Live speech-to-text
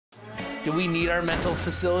Do we need our mental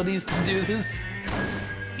facilities to do this?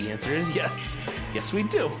 The answer is yes. Yes, we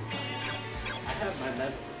do. I have my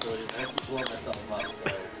mental facilities. I have to blow myself up,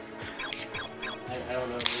 so I don't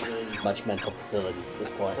know if we really need much mental facilities at this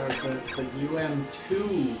point. So the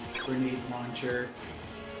UM2 grenade launcher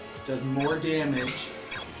does more damage,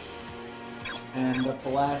 and the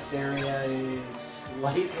blast area is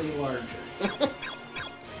slightly larger.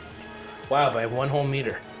 Wow, by 1 whole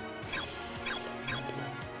meter.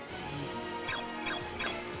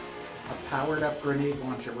 A powered-up grenade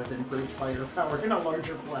launcher with improved firepower and a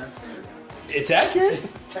larger blast area. It's accurate.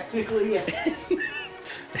 Technically, yes.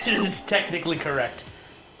 It is technically correct.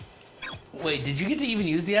 Wait, did you get to even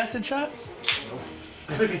use the acid shot?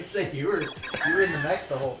 I was gonna say you were in the mech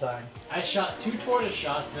the whole time. I shot 2 tortoise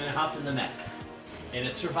shots and then I hopped in the mech. And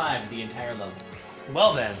it survived the entire level.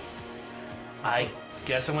 Well then, I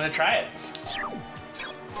guess I'm gonna try it.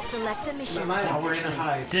 Select a mission. Now we're in a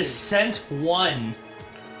hive. Descent 1.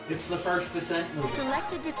 It's the first descent movie.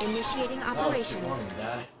 Select a initiating operation. Oh, so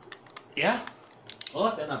die. Yeah. Well,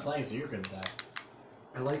 look, they're not playing, so you're gonna die.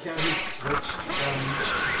 I like how he switched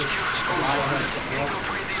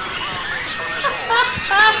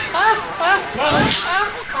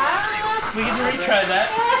We get to retry that.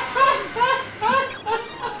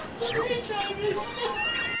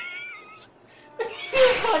 You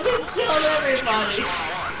fucking killed everybody!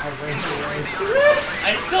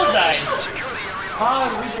 I still died.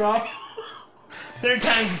 Pause, redraw. 3rd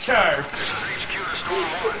time's the charm.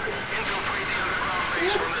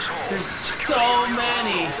 There's so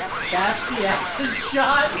many. That's the acid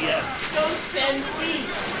shot? Yes. Goes 10 feet!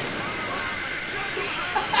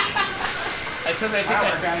 Except I think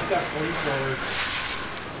Our guy's got flamethrowers.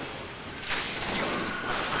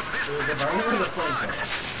 It was a burner or the flamethrower?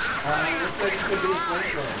 Looks like it could be a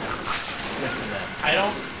flamethrower.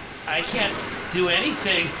 I can't do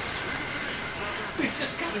anything. We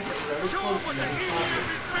just gotta get really close and then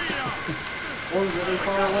or really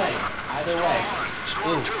far away. Either way.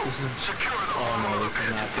 Ooh, this is... Oh no, this is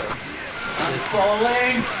not good. I'm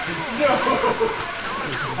falling! No!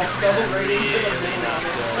 This is I fell right into the really main not on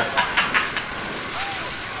it. good.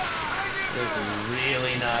 This is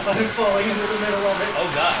really not I'm good. falling into the middle of it. Oh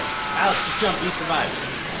god. Alex, just jump, you survived.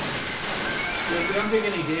 Yeah, you don't take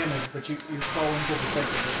any damage, but you fall into the thick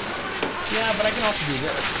of it. Yeah, but I can also do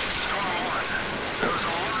this.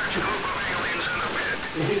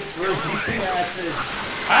 It's raining acid.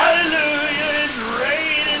 Hallelujah, it's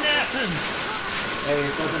raining acid. Hey,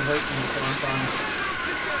 it doesn't hurt me, so I'm fine.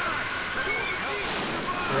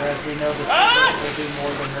 Whereas we know that will do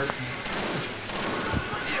more than hurt me.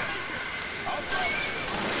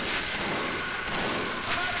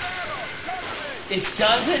 It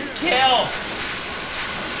doesn't kill.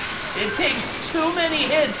 It takes too many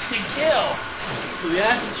hits to kill. So the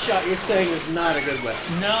acid shot you're saying is not a good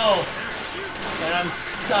weapon. No. And I'm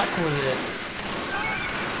stuck with it.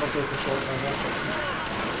 Hopefully it's a short run weapon.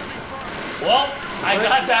 Well, I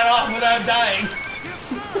got that off without dying.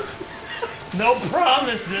 No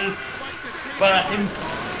promises, but I'm...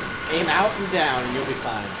 Aim out and down and you'll be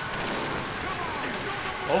fine.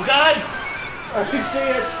 Oh god! I can see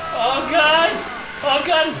it! Oh god! Oh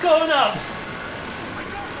god, it's going up!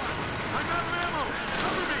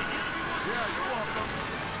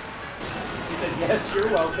 He said, yes, you're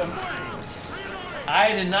welcome.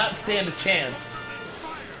 I did not stand a chance.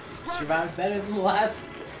 Survived better than the last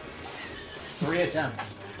 3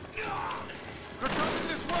 attempts.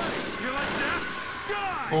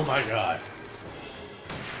 Oh my god.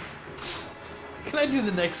 Can I do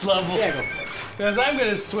the next level? Yeah, go for it. Because I'm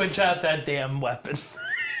gonna switch out that damn weapon.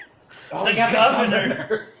 Oh, The yeah,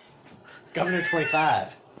 governor. Governor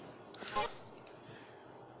 25.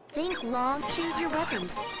 Think long, choose your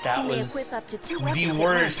weapons. That you may was equip up to 2 weapons the at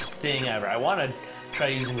worst once. thing ever. I want to try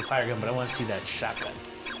using the fire gun, but I want to see that shotgun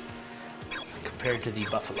compared to the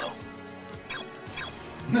buffalo.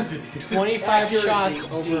 25 Accuracy, shots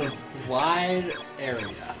over D. wide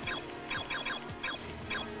area.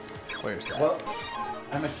 Where's that? Well,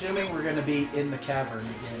 I'm assuming we're going to be in the cavern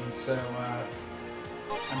again, so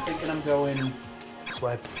I'm thinking I'm going... That's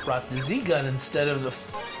why I brought the Z gun instead of the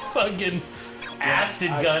fucking acid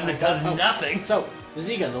gun that does nothing. So, the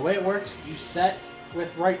Z-gun, the way it works, you set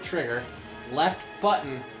with right trigger, left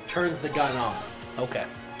button turns the gun on. Okay.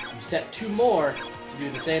 You set 2 more to do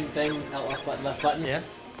the same thing, left button. Yeah.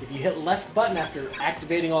 If you hit left button after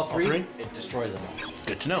activating all three, 3? it destroys them all.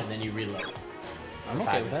 Good to know. And then you reload. I'm For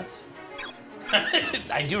okay 5 with minutes. that.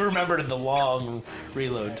 I do remember the long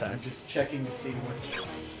reload time. I'm just checking to see which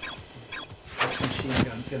machine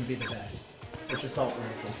gun's going to be the best. Which assault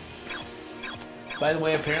rifle. By the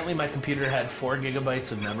way, apparently my computer had 4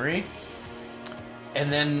 gigabytes of memory.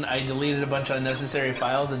 And then I deleted a bunch of unnecessary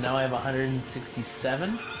files, and now I have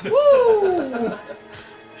 167. Woo!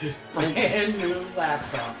 Brand new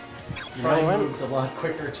laptop. You Probably know what? moves a lot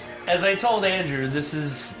quicker too. As I told Andrew, this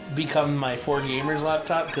has become my 4 Gamerz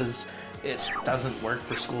laptop because it doesn't work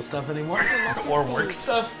for school stuff anymore or work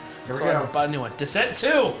stuff. Here we So go. I bought a new one. Descent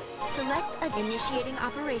 2! Select an initiating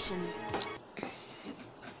operation.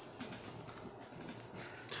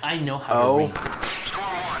 I know how Oh. to read this.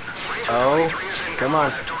 Oh, come on.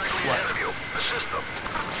 What?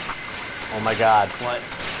 Oh my god. What?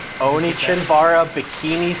 Oni Chinbara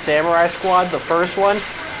Bikini Samurai Squad, the first one,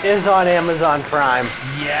 is on Amazon Prime.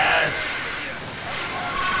 Yes!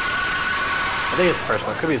 I think it's the first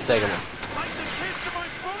one. Could be the second one.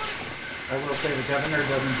 I will say the governor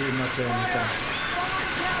doesn't do much of anything.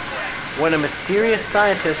 When a mysterious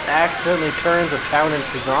scientist accidentally turns a town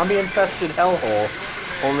into a zombie-infested hellhole,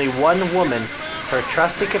 only one woman, her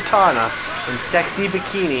trusty katana, and sexy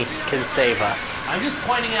bikini can save us. I'm just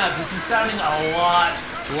pointing out, this is sounding a lot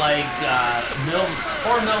like Mills,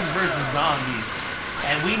 4 Mills versus Zombies.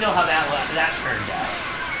 And we know how that turned out.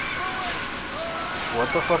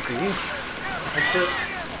 What the fuck are you?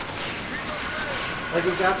 Like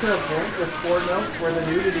it got to a point with 4 Milks where the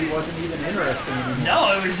nudity wasn't even interesting anymore.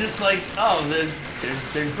 No, it was just like, oh, there's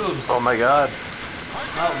boobs. Oh my god.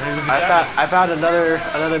 Oh, there's a vagina. I found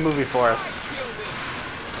another movie for us.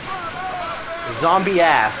 Zombie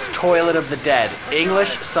Ass, Toilet of the Dead,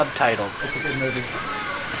 English subtitled. It's a good movie.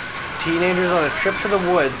 Teenagers on a trip to the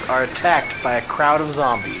woods are attacked by a crowd of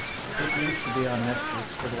zombies. It used to be on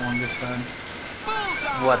Netflix for the longest time.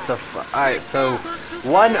 What the fuck? Alright, so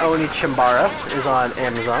one Oni Chimbara is on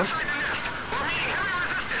Amazon.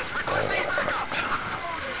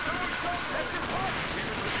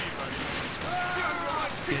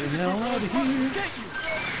 Get out of here.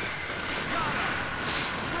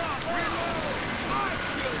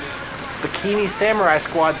 Bikini Samurai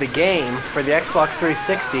Squad, the game, for the Xbox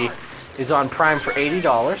 360 is on Prime for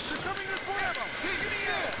 $80.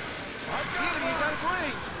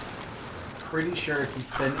 Pretty sure if you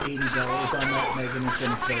spend $80 on that, Megan is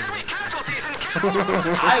gonna kill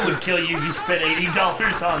you. I would kill you if you spent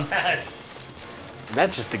 $80 on that.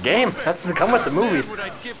 That's just the game. That doesn't come with the movies.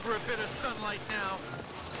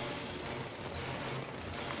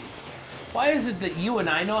 Why is it that you and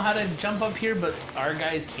I know how to jump up here, but our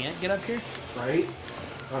guys can't get up here? Right?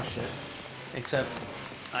 Oh shit. Except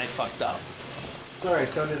I fucked up. It's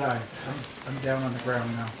alright, so did I. I'm down on the ground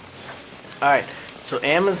now. Alright, so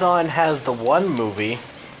Amazon has the one movie.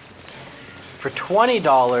 For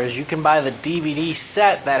 $20, you can buy the DVD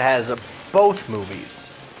set that has both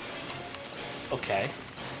movies. Okay.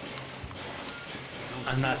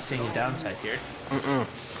 I'm not seeing a downside here. Mm-mm.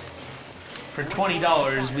 For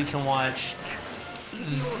 $20, we can watch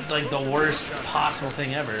like the worst possible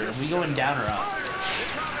thing ever. Are we going down or up?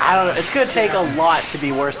 I don't know. It's going to take a lot to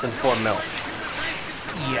be worse than 4 Milfs.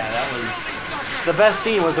 Yeah, that was... The best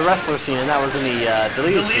scene was the wrestler scene, and that was in the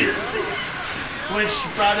deleted scenes. Which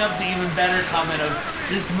brought up the even better comment of,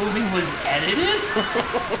 this movie was edited?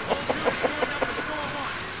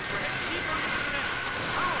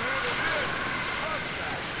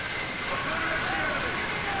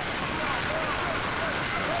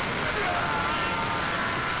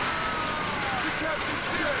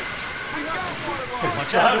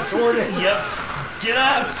 Watch out! Yep. Get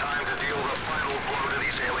up!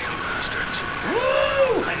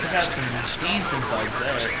 Woo! I took out some decent bugs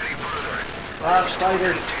there. Ah,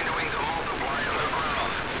 spiders.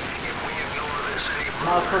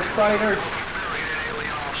 Not for spiders.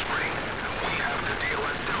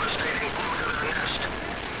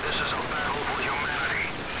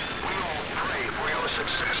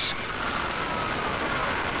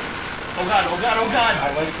 Oh god, oh god, oh god!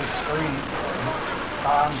 I like the screen.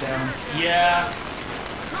 Calm down. Yeah.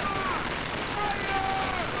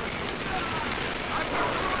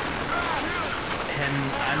 And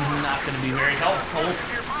I'm not going to be very helpful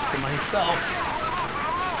to myself.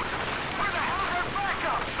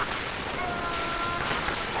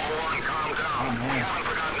 Oh man.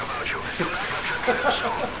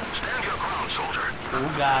 Oh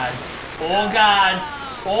god. Oh god.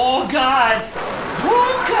 Oh god.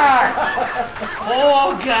 Oh god.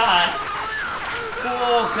 Oh god.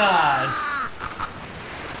 Oh god.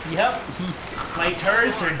 Yep. My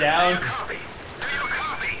turrets are down.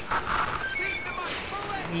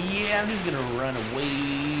 Yeah, I'm just gonna run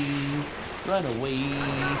away. Run away.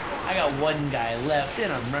 I got one guy left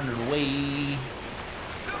and I'm running away.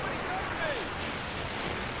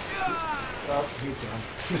 Oh, he's gone.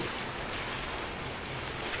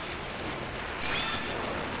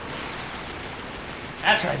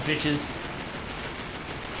 That's right, bitches.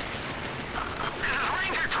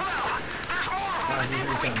 Oh, here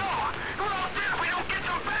he comes.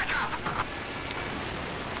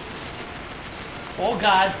 Oh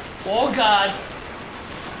God! Oh God!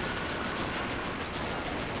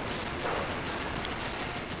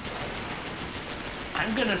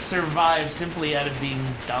 I'm gonna survive simply out of being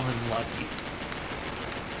dumb and lucky.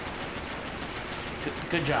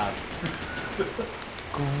 Good job.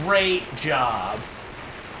 Great job.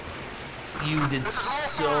 You did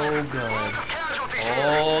so good.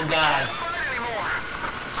 Oh God.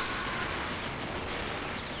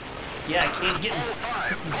 Yeah, I can't get...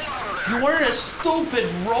 If you weren't a stupid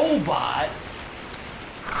robot...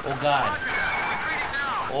 Oh God.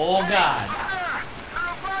 Oh God.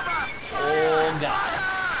 Oh God.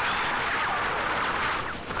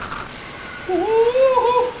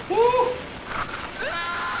 Woo! Woo!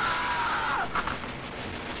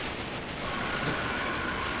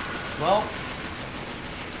 Well,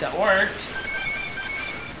 that worked.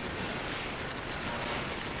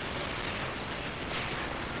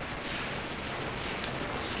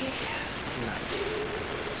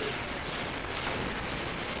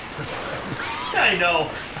 I know.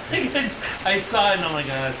 I saw it and I'm like, oh,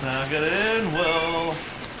 that's not gonna end well.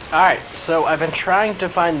 Alright, so I've been trying to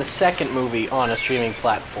find the second movie on a streaming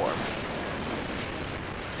platform.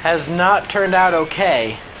 Has not turned out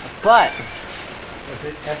okay, but... Was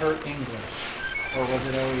it ever English? Or was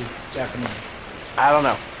it always Japanese? I don't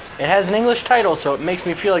know. It has an English title, so it makes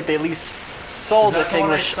me feel like they at least sold it to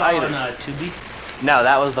English items. On Tubi? No,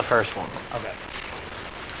 that was the first one. Okay.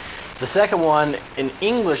 The second one in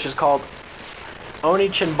English is called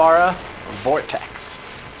Onichinbara Vortex.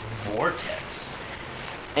 Vortex.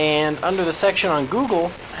 And under the section on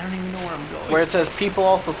Google, I don't even know where I'm going. where it says people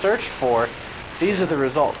also searched for, these are the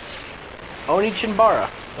results. Onichinbara,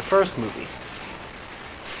 the first movie.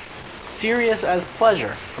 Serious as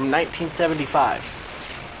Pleasure from 1975.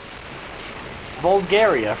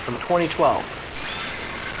 Vulgaria from 2012.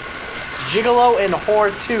 Gigolo and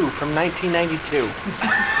Whore 2 from 1992.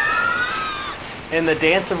 And The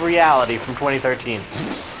Dance of Reality from 2013.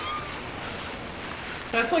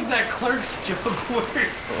 That's like that Clerks joke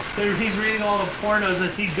where he's reading all the pornos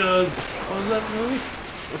and he goes, what was that movie?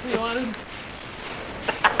 What you wanted?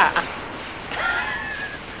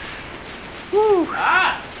 Woo!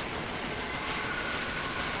 Ah!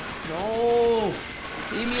 No!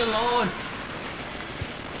 Leave me alone!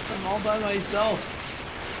 I'm all by myself.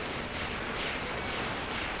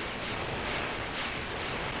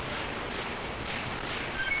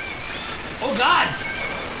 Oh God!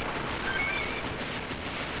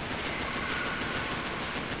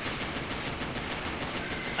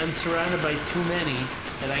 I'm surrounded by too many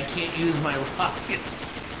that I can't use my rocket.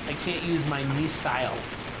 I can't use my missile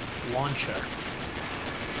launcher.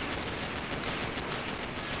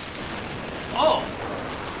 Oh!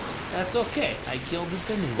 That's okay. I killed it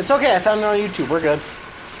anyway. It's okay, I found it on YouTube. We're good.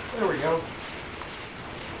 There we go.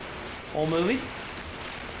 Whole movie?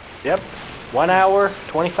 Yep. 1 hour,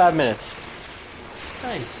 25 minutes.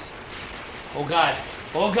 Nice. Oh God.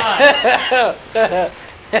 Oh God.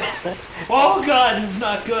 Oh God, it's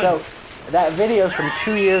not good. So, that video's from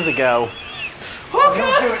 2 years ago. Oh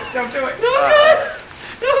God. Don't do it! Don't do it! No God.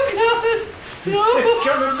 No God. No. It's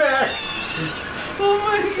coming back! Oh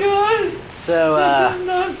my God. So, This is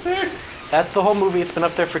not fair. that's the whole movie. It's been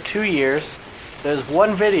up there for 2 years. There's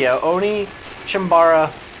one video, Oni Chimbara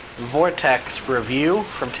Vortex review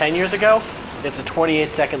from 10 years ago. It's a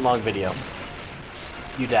 28-second long video.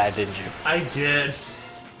 You died, didn't you? I did.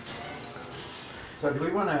 So do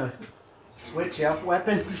we want to switch up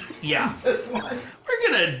weapons? Yeah. This one?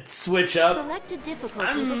 We're gonna switch up. Select a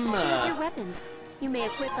difficulty before choose your weapons. You may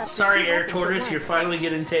equip up to Sorry, 2 Air weapons at Tortoise, you're once. finally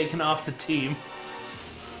getting taken off the team.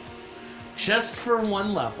 Just for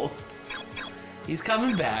one level. He's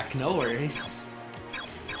coming back, no worries.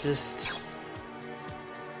 Just...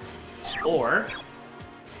 Or...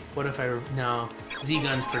 What if I... No.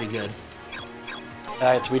 Z-Gun's pretty good.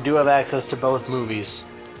 Alright, so we do have access to both movies.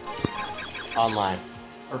 Online.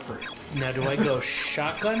 Or free? Now, do I go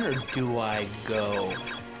shotgun or do I go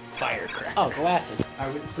firecracker? Oh, go acid. I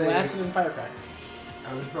would Go say... acid and firecracker.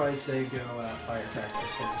 I would probably say go firecracker,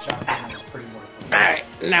 because the shotgun is pretty worthless. Alright,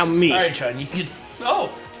 now me. Alright, Sean, you can...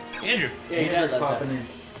 Oh! Andrew. Yeah, he Andrew's does that. popping in.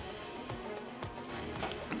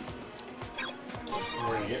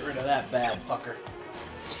 We're gonna get rid of that bad fucker.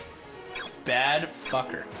 Bad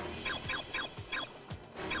fucker.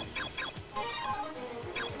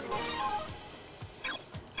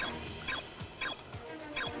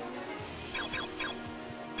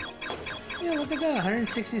 Yeah, look at that,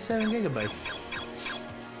 167 gigabytes.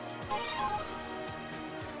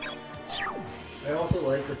 I also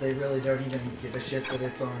like that they really don't even give a shit that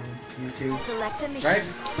it's on YouTube. Select a mission. Right?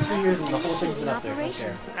 Select 2 years and the whole thing's initiating been up there. I don't care.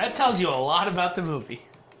 operations. That tells you a lot about the movie.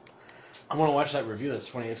 I want to watch that review that's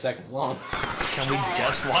 28 seconds long. Can we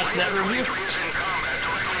just watch that review?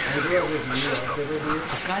 I do a review of the review.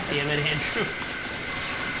 Oh, God damn it, Andrew.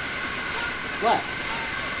 What?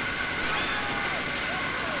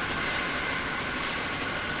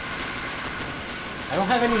 I don't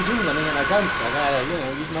have any zooms on any of my guns, so I gotta, you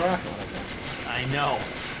know, use my rocket like that. I know.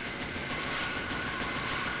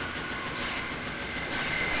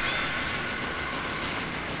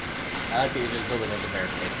 I like that you're just building as a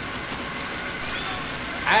barricade.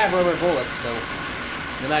 I have rubber bullets, so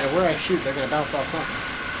no matter where I shoot, they're gonna bounce off something.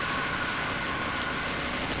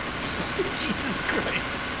 Jesus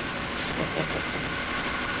Christ.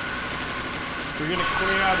 We're gonna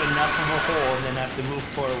clear out enough of a hole and then have to move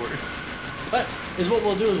forward. But is what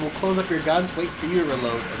we'll do is we'll close up your guns, wait for you to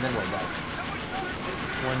reload, and then we'll go.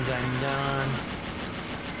 One gun done.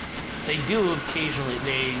 They do occasionally,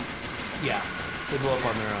 they blow up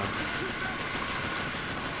on their own.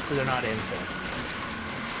 So they're not infinite.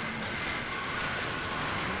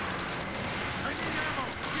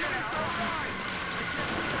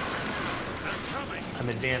 I'm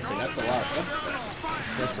advancing. That's a lot of stuff.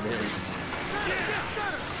 Yes, it is.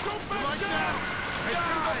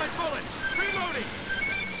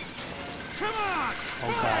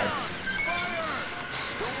 Oh God.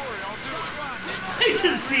 I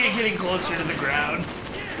can see it getting closer to the ground.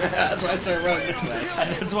 That's why I started running this way.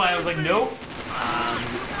 That's why I was like, nope.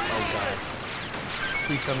 Oh God.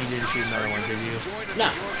 Please tell me you didn't shoot another one, did you?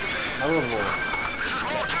 No. My little bullets.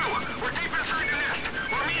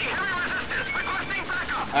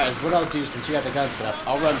 Alright, so what I'll do since you got the gun set up,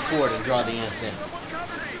 I'll run forward and draw the ants in.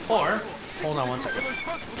 Or, hold on one second.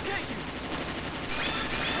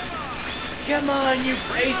 Come on, you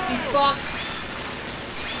pasty fucks!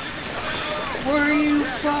 Where are you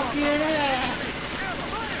fucking at?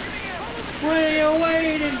 What are you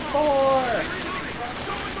waiting for?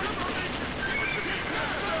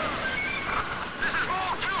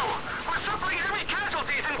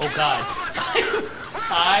 Oh God.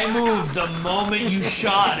 I moved the moment you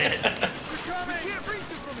shot it.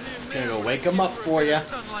 It's gonna go wake them up for you.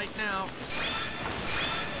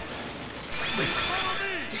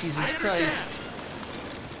 Jesus Christ.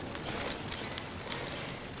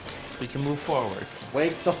 We can move forward.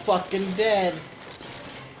 Wake the fucking dead.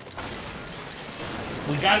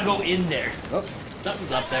 We gotta go in there. Oh,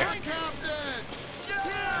 something's up there.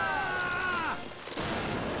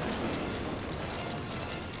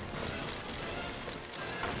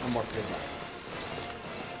 One more for good luck.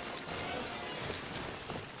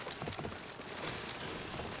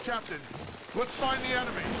 Captain, let's find the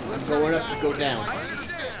enemy. Let's Go hurry up back. to go down. I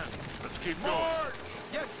understand. Let's keep going.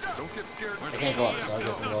 Yes, sir. Don't get scared. I can't go up, so I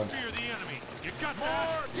guess I'm going down. Fear the enemy. You got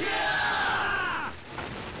that? Yeah!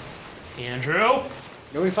 Andrew?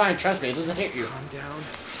 You'll be fine, trust me, it doesn't hit you. Calm down.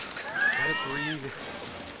 Gotta breathe.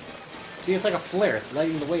 See, it's like a flare, it's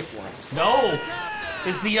lighting the way for us. No!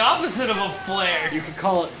 It's the opposite of a flare. You could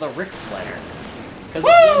call it the Ric Flair. Because at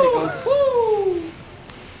the end it goes, woo!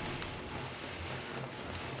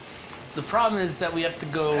 The problem is that we have to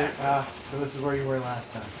go... So this is where you were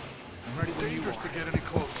last time. It's dangerous to get any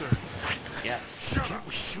closer. Yes. Can't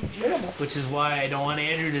we shoot you? Which is why I don't want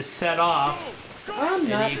Andrew to set off I'm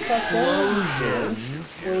not any explosions.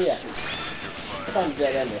 explosions. Where are you at? If I'm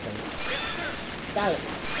dead end with him. Got it.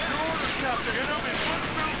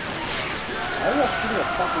 Why are you shooting a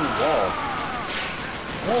fucking wall?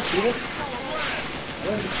 You don't see this?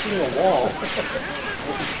 Why are you shooting a wall?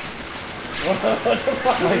 What the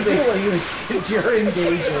fuck are Like you they doing? see that you're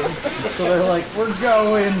engaging, so they're like, "We're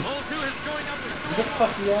going." What the fuck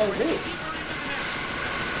are you out of here?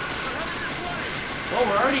 Well,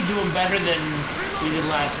 we're already doing better than we did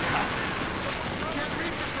last time.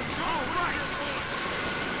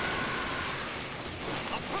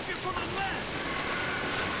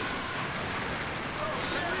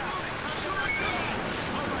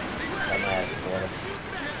 Dumbass for us.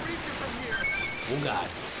 Oh God.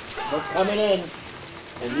 We're coming in,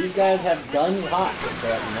 and these guys have guns hot, just to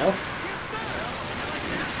let you know.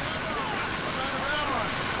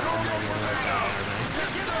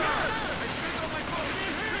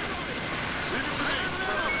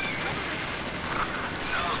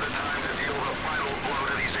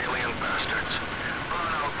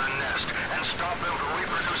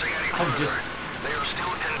 I'm just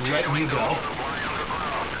letting you go.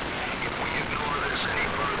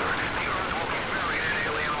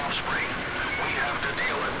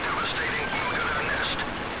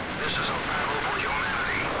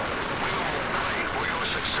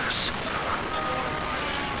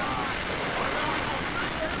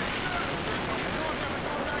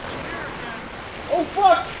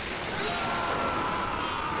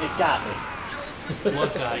 It got me.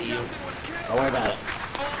 What got you? Don't worry about it.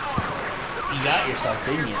 You got yourself,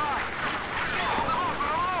 didn't you?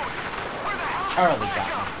 Charlie got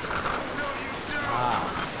me.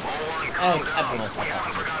 I put myself up.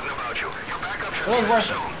 It was worth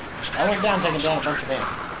it. I went down taking down a bunch of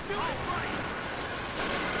ants.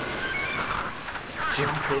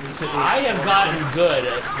 Jumped into the I have gotten good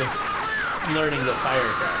at learning the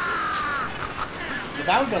firecracker. The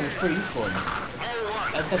bow gun was pretty useful in it.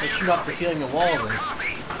 I just got to shoot off the ceiling and walls and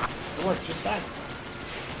it worked just fine.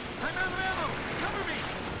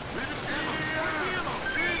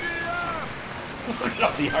 Look at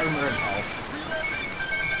all the armor and health.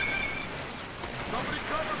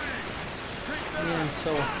 Yeah,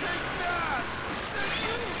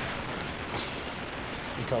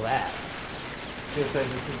 until that. This is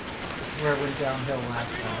where it went downhill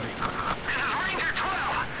last time.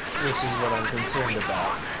 Which is what I'm concerned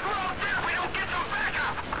about.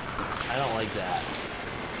 I don't like that.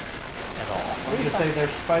 At all. I was gonna say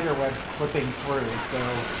there's spider webs clipping through, so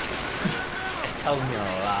It tells me a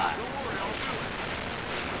lot.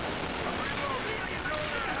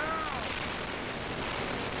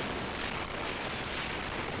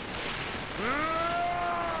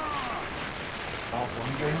 all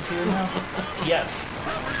one game's here now. Yes.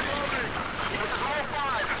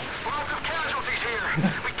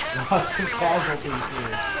 Lots of casualties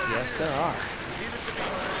here. Yes, there are.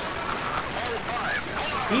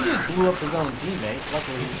 He just blew up his own teammate.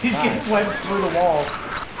 Luckily He's fine. went through the wall.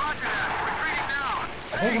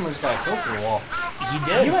 I think he just got killed through the wall. He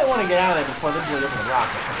did. You might want to get out of there before they blow you up with a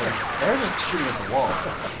rocket, because they're just shooting at the wall.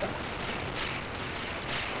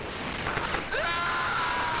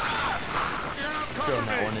 Throwing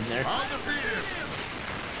that one in there.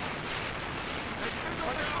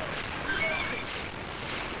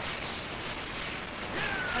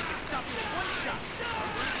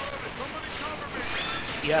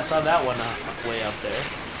 Yeah, I saw that one way up there.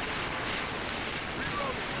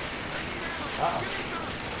 Uh-oh.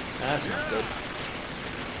 That's not good.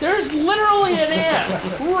 There's literally an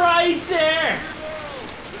ant right there!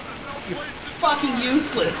 You're fucking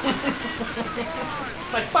useless.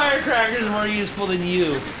 My firecracker is more useful than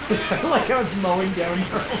you. I like how it's mowing down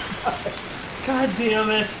your own guy. God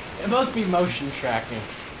damn it. It must be motion tracking.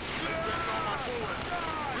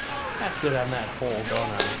 I have to go down that hole,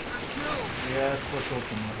 don't I? Yeah, that's what's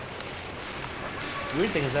looking like. The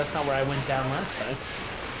weird thing is that's not where I went down last time.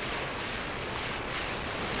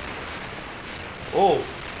 Oh.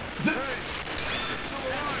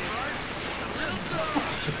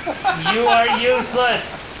 You are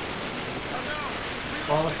useless!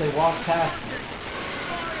 Well, if they walk past it.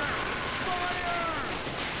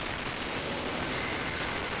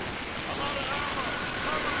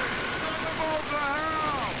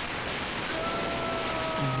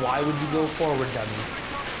 Why would you go forward, dummy?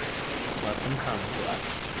 Let them come to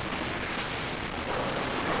us.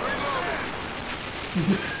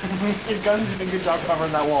 Your gun's did a good job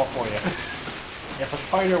covering that wall for you. If a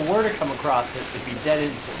spider were to come across it, it'd be dead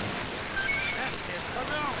instantly.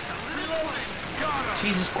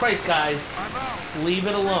 Jesus Christ, guys. Leave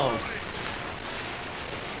it alone.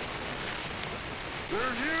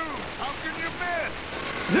 There's you! How can you miss?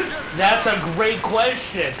 That's a great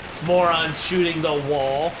question. Morons shooting the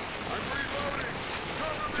wall. I'm reloading!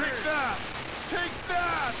 Take that! Take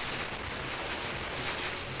that!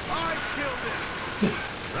 I killed it!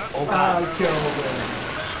 Oh I god. killed him.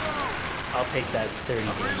 I'll take that 30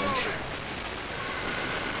 damage.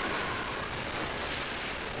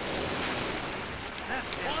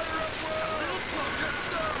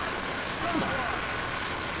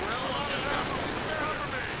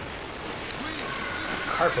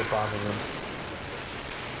 Carpet bombing him.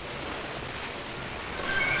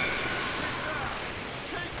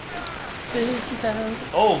 This is how.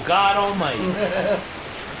 Oh God Almighty!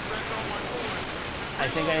 I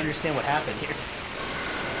think I understand what happened here.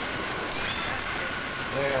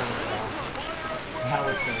 There we go. Now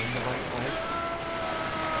it's going the right way.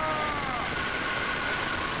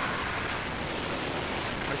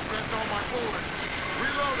 I spent all my bullets.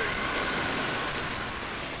 Reloading!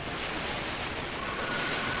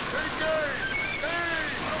 Take aim!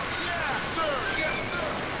 Aim! Yeah, sir! Yes, sir!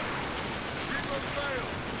 Reload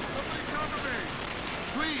failed! Somebody cover me!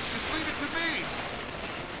 Please, just leave it to me!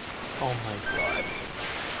 Oh my God.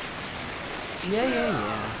 Yeah.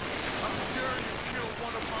 How dare you kill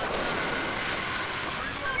one of my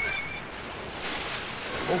men?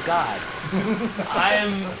 Oh God. I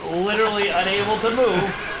am literally unable to move.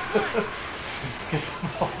 Because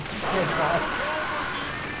of all the dead bodies.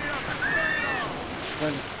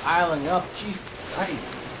 They're just piling up. Jesus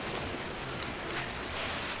Christ.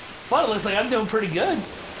 But it looks like I'm doing pretty good.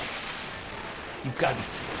 You've got to be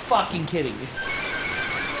fucking kidding me.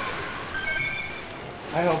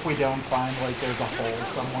 I hope we don't find, like, there's a hole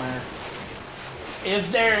somewhere.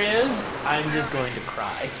 If there is, I'm just going to cry.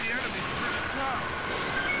 The enemy's pretty tough.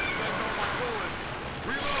 Spent all my bullets.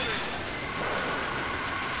 Reloading.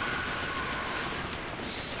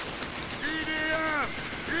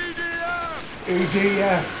 EDF!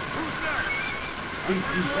 EDF! Who's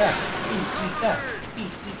next? EDF! EDF!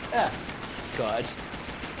 EDF! God.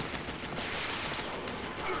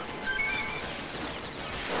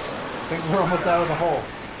 I think we're almost out of the hole.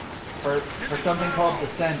 For something called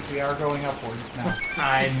descent, we are going upwards now.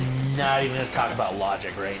 I'm not even going to talk about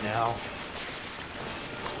logic right now.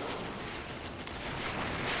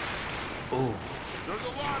 Ooh. There's a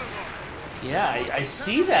lot of them. Yeah, I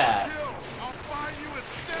see that. Kill. I'll buy you a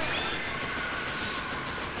steak.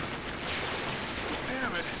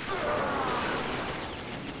 Damn it.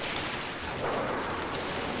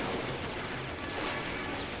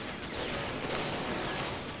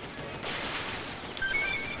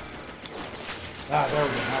 Ah, there we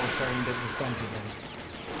go. Now we're starting to descend again.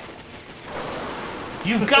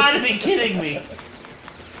 You've got to be kidding me.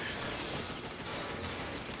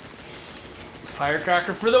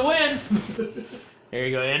 Firecracker for the win. There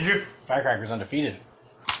you go, Andrew. Firecracker's undefeated.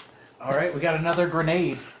 All right, we got another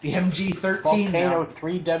grenade. The MG-13 Volcano now.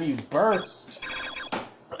 3W Burst.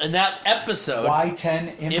 In that episode,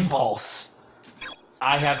 Y10 Impulse.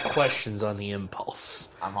 I have questions on the Impulse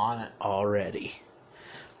I'm on it. already.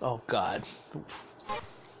 Oh, God.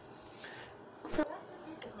 So,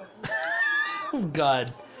 Oh,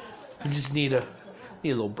 God. We just need a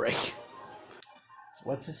little break.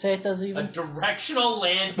 What's it say it does A even? directional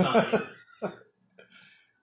landmine.